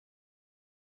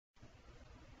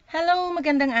Hello,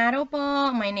 magandang araw po.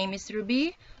 My name is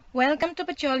Ruby. Welcome to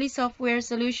Pacholi Software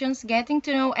Solutions Getting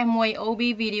to Know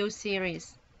MYOB video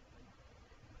series.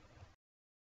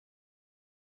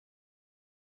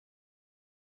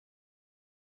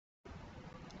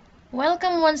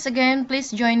 Welcome once again.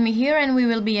 Please join me here and we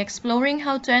will be exploring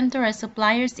how to enter a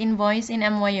supplier's invoice in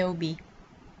MYOB.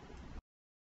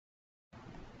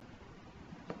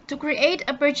 To create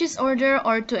a purchase order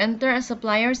or to enter a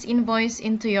supplier's invoice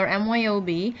into your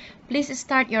MYOB, please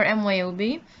start your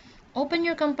MYOB. Open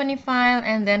your company file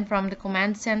and then from the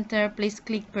command center, please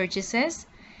click Purchases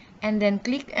and then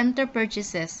click Enter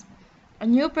Purchases. A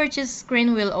new purchase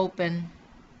screen will open.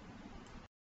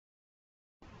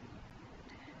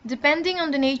 Depending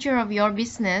on the nature of your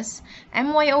business,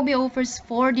 MYOB offers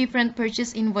 4 different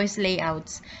purchase invoice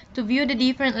layouts. To view the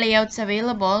different layouts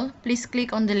available, please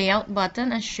click on the Layout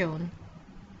button as shown.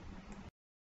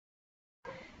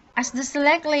 As the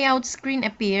Select Layout screen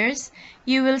appears,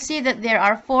 you will see that there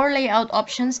are 4 layout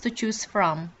options to choose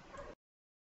from.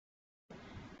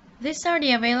 These are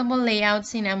the available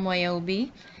layouts in MYOB.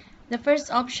 The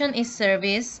first option is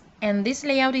Service, and this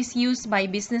layout is used by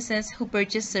businesses who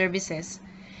purchase services.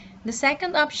 The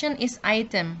second option is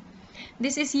Item.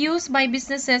 This is used by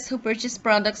businesses who purchase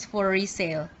products for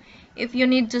resale. If you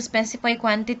need to specify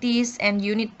quantities and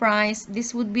unit price,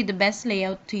 this would be the best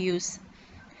layout to use.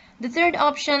 The third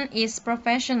option is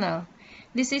Professional.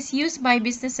 This is used by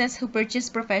businesses who purchase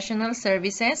professional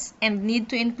services and need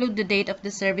to include the date of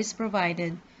the service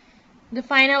provided. The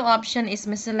final option is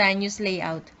Miscellaneous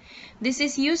layout. This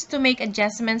is used to make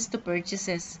adjustments to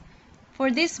purchases. For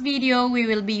this video, we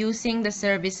will be using the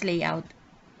Service layout.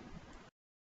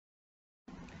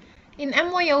 In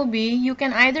MYOB, you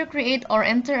can either create or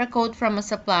enter a code from a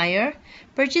supplier,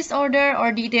 purchase order,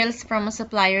 or details from a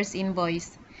supplier's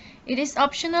invoice. It is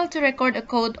optional to record a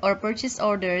code or purchase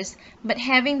orders, but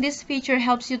having this feature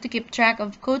helps you to keep track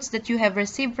of codes that you have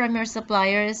received from your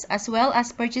suppliers as well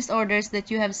as purchase orders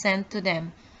that you have sent to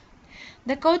them.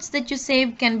 The codes that you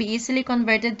save can be easily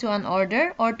converted to an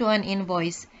order or to an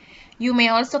invoice. You may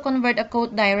also convert a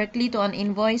code directly to an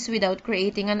invoice without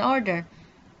creating an order.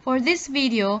 For this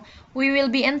video, we will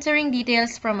be entering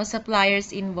details from a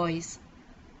supplier's invoice.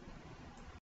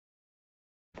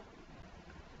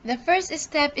 The first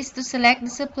step is to select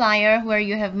the supplier where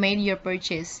you have made your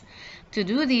purchase. To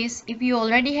do this, if you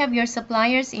already have your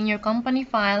suppliers in your company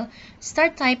file,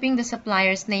 start typing the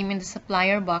supplier's name in the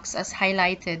supplier box as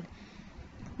highlighted.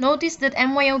 Notice that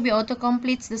MYOB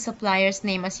auto-completes the supplier's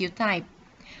name as you type.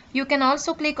 You can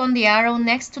also click on the arrow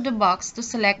next to the box to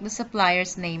select the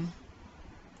supplier's name.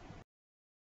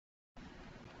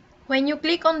 When you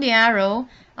click on the arrow,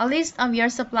 a list of your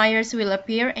suppliers will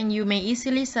appear and you may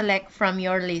easily select from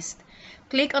your list.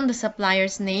 Click on the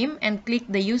supplier's name and click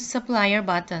the Use Supplier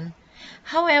button.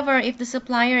 However, if the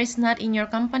supplier is not in your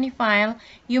company file,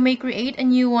 you may create a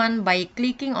new one by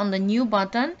clicking on the New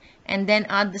button and then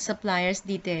add the supplier's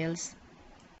details.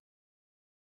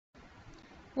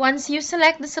 Once you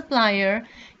select the supplier,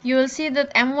 you will see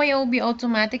that MYOB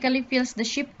automatically fills the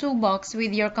Ship To box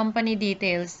with your company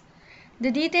details.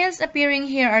 The details appearing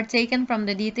here are taken from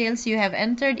the details you have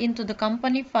entered into the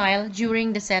company file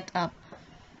during the setup.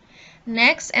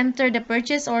 Next, enter the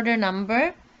purchase order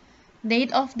number,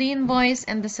 date of the invoice,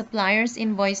 and the supplier's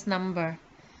invoice number.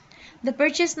 The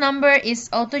purchase number is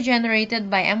auto-generated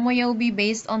by MYOB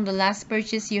based on the last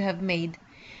purchase you have made.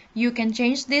 You can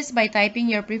change this by typing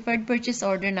your preferred purchase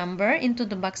order number into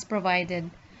the box provided.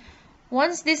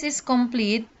 Once this is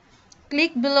complete,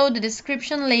 click below the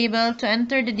description label to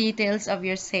enter the details of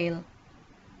your sale.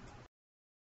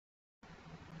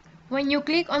 When you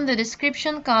click on the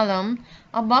description column,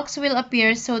 a box will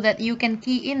appear so that you can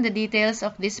key in the details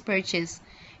of this purchase.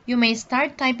 You may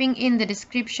start typing in the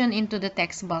description into the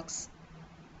text box.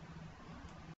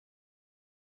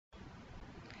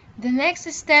 The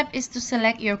next step is to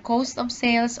select your cost of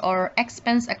sales or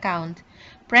expense account.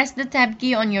 Press the Tab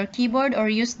key on your keyboard or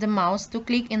use the mouse to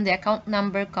click in the account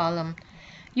number column.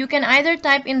 You can either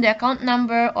type in the account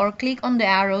number or click on the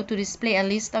arrow to display a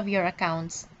list of your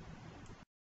accounts.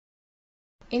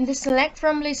 In the Select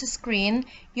From List screen,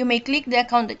 you may click the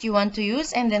account that you want to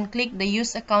use and then click the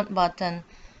Use Account button.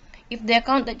 If the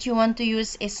account that you want to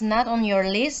use is not on your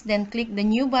list, then click the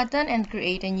New button and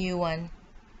create a new one.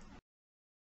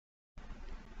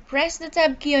 Press the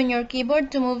Tab key on your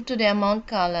keyboard to move to the Amount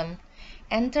column.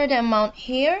 Enter the amount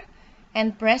here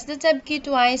and press the Tab key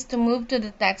twice to move to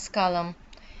the Tax column,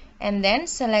 and then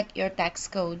select your tax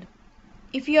code.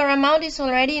 If your amount is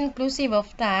already inclusive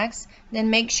of tax, then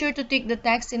make sure to tick the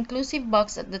Tax Inclusive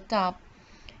box at the top.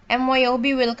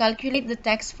 MYOB will calculate the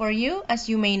tax for you, as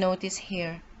you may notice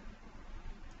here.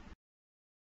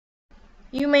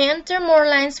 You may enter more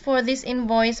lines for this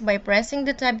invoice by pressing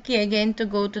the tab key again to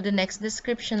go to the next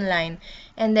description line,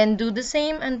 and then do the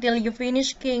same until you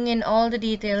finish keying in all the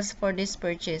details for this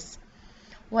purchase.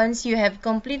 Once you have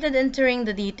completed entering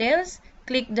the details,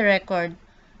 click the record.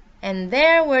 And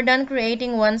there, we're done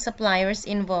creating one supplier's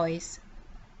invoice.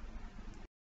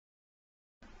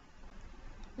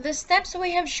 The steps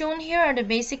we have shown here are the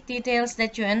basic details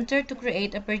that you enter to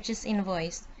create a purchase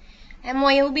invoice.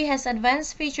 MYOB has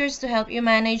advanced features to help you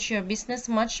manage your business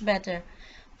much better.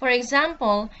 For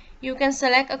example, you can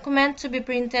select a comment to be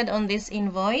printed on this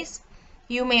invoice.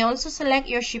 You may also select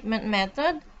your shipment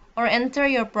method or enter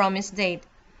your promised date.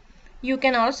 You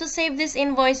can also save this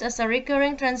invoice as a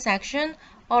recurring transaction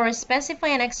or specify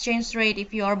an exchange rate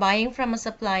if you are buying from a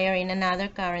supplier in another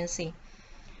currency.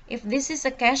 If this is a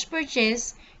cash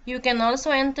purchase, you can also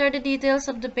enter the details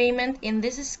of the payment in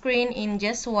this screen in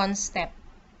just one step.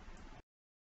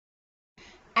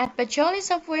 At Pacholi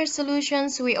Software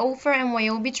Solutions, we offer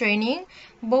MYOB training,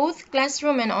 both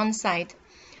classroom and on-site.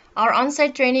 Our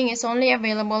on-site training is only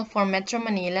available for Metro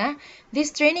Manila. This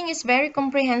training is very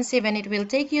comprehensive and it will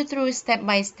take you through step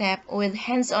by step with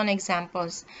hands-on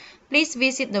examples. Please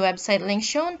visit the website link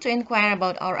shown to inquire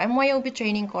about our MYOB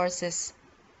training courses.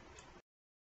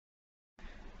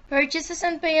 Purchases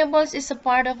and Payables is a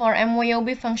part of our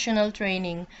MYOB functional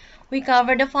training. We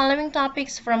cover the following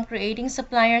topics from creating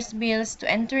suppliers' bills to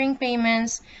entering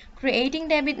payments, creating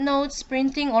debit notes,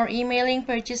 printing or emailing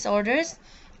purchase orders,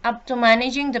 up to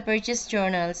managing the purchase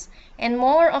journals, and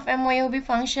more of MYOB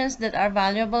functions that are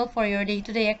valuable for your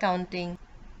day-to-day accounting.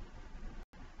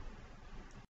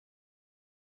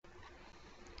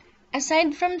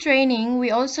 Aside from training,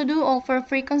 we also do offer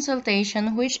free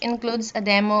consultation which includes a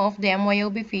demo of the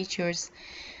MYOB features.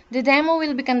 The demo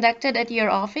will be conducted at your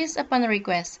office upon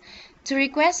request. To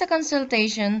request a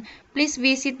consultation, please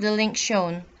visit the link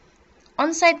shown.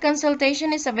 On-site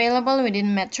consultation is available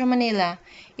within Metro Manila.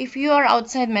 If you are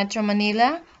outside Metro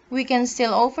Manila, we can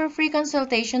still offer free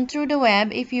consultation through the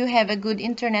web if you have a good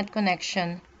internet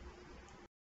connection.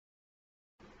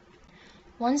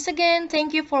 Once again,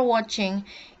 thank you for watching.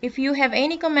 If you have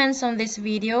any comments on this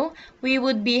video, we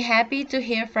would be happy to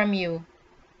hear from you.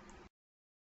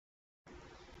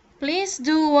 Please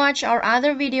do watch our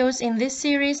other videos in this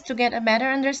series to get a better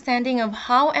understanding of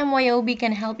how MYOB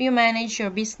can help you manage your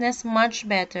business much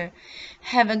better.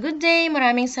 Have a good day.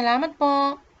 Maraming salamat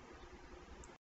po.